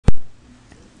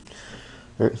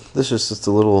Alright, this is just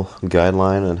a little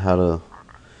guideline on how to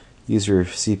use your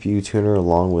CPU tuner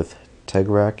along with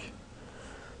Tegrak.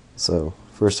 So,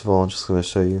 first of all, I'm just going to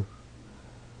show you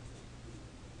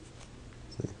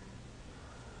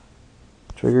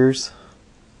triggers.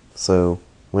 So,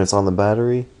 when it's on the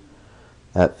battery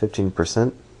at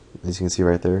 15%, as you can see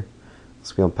right there,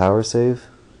 it's going to be on power save.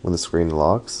 When the screen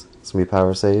locks, it's going to be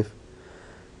power save.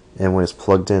 And when it's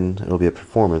plugged in, it'll be at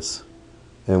performance.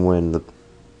 And when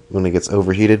it gets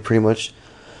overheated, pretty much,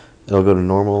 it'll go to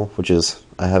normal, which is,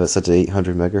 I have it set to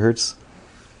 800 megahertz.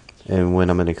 And when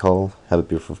I'm in a call, have it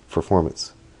be for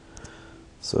performance.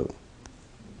 So,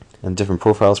 and different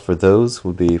profiles for those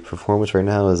would be performance right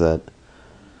now is at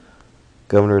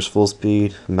governor's full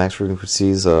speed, max frequency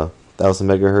is 1000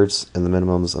 megahertz, and the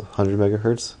minimum is 100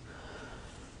 megahertz.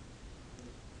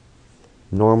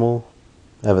 Normal,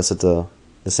 I have it set to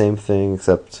the same thing,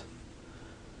 except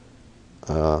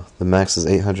the max is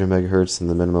 800 megahertz and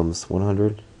the minimum is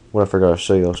 100. What I forgot to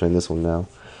show you, I'll show you this one now.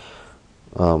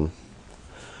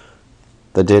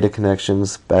 The data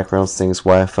connections, background syncs,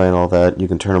 Wi-Fi and all that, you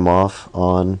can turn them off,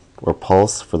 on, or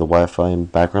pulse for the Wi-Fi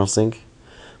and background sync,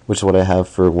 which is what I have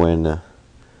for when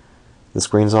the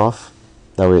screen's off.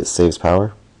 That way it saves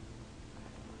power.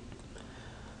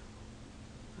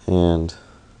 And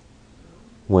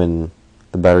when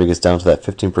the battery gets down to that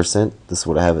 15%, this is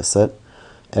what I have it set.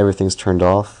 Everything's turned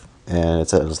off, and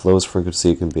it's at its lowest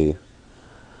frequency it can be.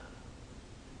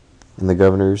 In the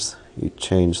governors, you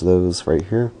change those right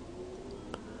here.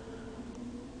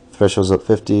 Threshold's up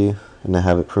 50, and I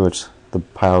have it pretty much the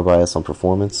power bias on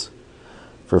performance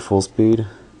for full speed.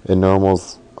 And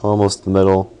normal's almost the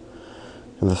middle,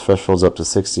 and the threshold's up to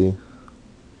 60.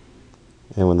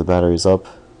 And when the battery's up,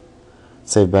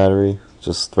 save battery,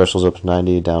 just threshold's up to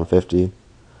 90, down 50.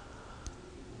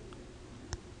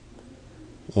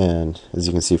 And as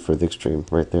you can see for the extreme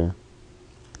right there.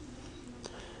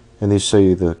 And these show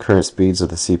you the current speeds of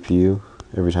the CPU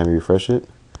every time you refresh it.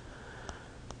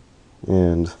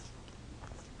 And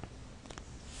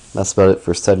that's about it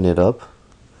for setting it up.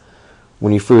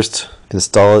 When you first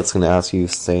install it, it's going to ask you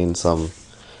saying some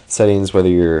settings, whether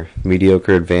you're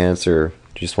mediocre, advanced, or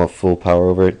you just want full power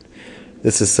over it.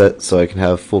 This is set so I can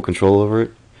have full control over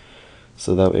it.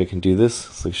 So that way I can do this.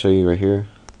 So I can show you right here.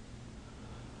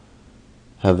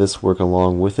 Have this work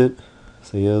along with it.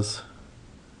 Say yes.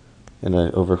 And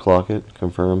I overclock it.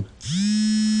 Confirm.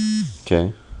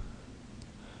 Okay.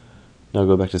 Now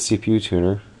go back to CPU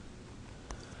tuner.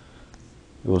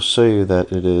 It will show you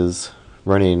that it is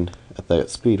running at that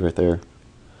speed right there,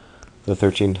 the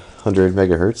 1300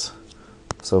 megahertz,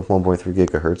 so 1.3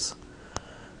 gigahertz.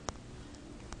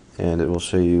 And it will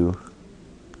show you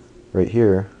right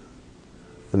here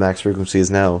the max frequency is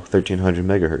now 1300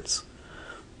 megahertz,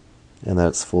 and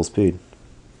that's full speed,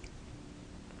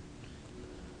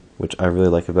 which I really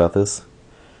like about this.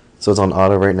 So it's on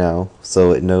auto right now,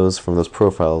 so it knows from those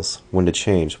profiles when to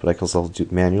change, but I can also do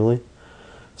it manually.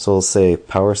 So I'll say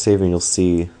power saving, you'll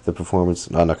see the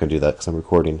performance. No, I'm not going to do that because I'm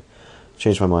recording.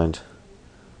 Change my mind.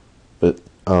 But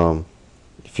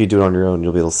if you do it on your own,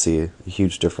 you'll be able to see a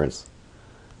huge difference.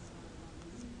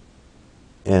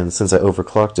 And since I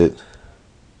overclocked it,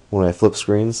 when I flip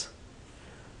screens,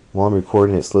 while I'm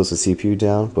recording it slows the CPU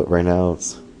down, but right now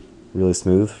it's really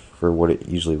smooth for what it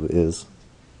usually is.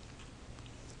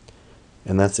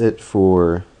 And that's it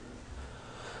for,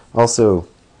 also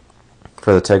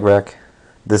for the Tegrak.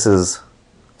 This is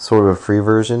sort of a free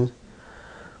version,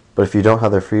 but if you don't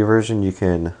have the free version, you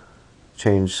can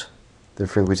change the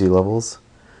frequency levels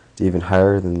to even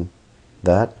higher than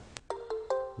that.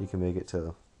 You can make it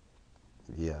to,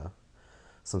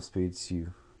 some speeds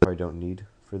you probably don't need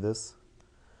for this,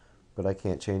 but I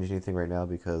can't change anything right now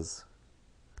because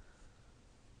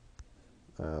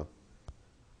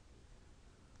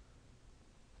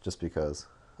just because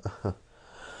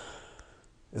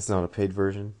it's not a paid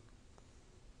version.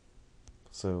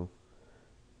 So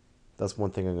that's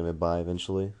one thing I'm going to buy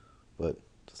eventually, but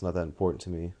it's not that important to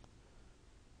me.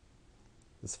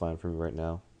 It's fine for me right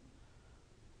now.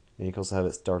 And you can also have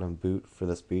it start on boot for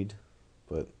the speed,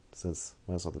 but since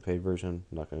mine's not the paid version,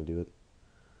 I'm not going to do it.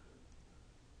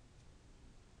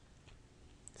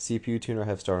 CPU tuner I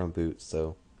have start on boot,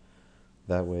 so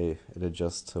that way it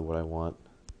adjusts to what I want.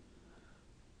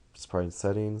 Just probably in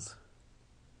settings.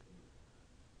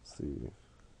 Let's see.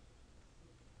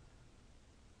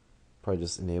 Probably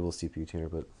just enable CPU tuner,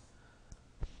 but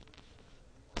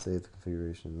save the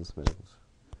configurations.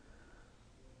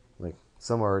 Like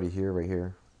some are already here, right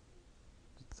here,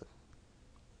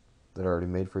 that are already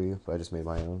made for you, but I just made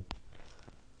my own.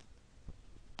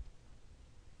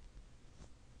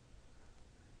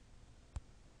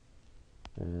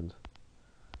 And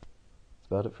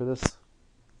about it for this.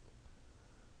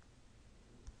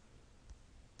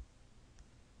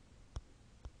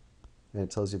 And it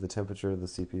tells you the temperature of the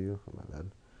CPU. Oh, my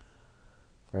bad.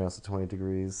 Right now it's at 20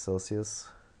 degrees Celsius.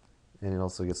 And it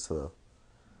also gets to the,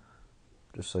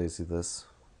 just shows you this,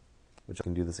 which I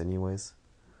can do this anyways,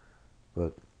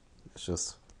 but it's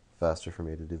just faster for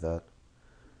me to do that.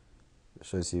 It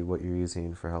shows you what you're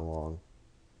using for how long.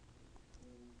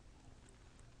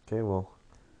 Okay, well,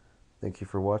 thank you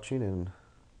for watching, and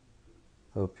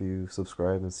hope you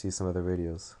subscribe and see some other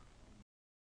videos.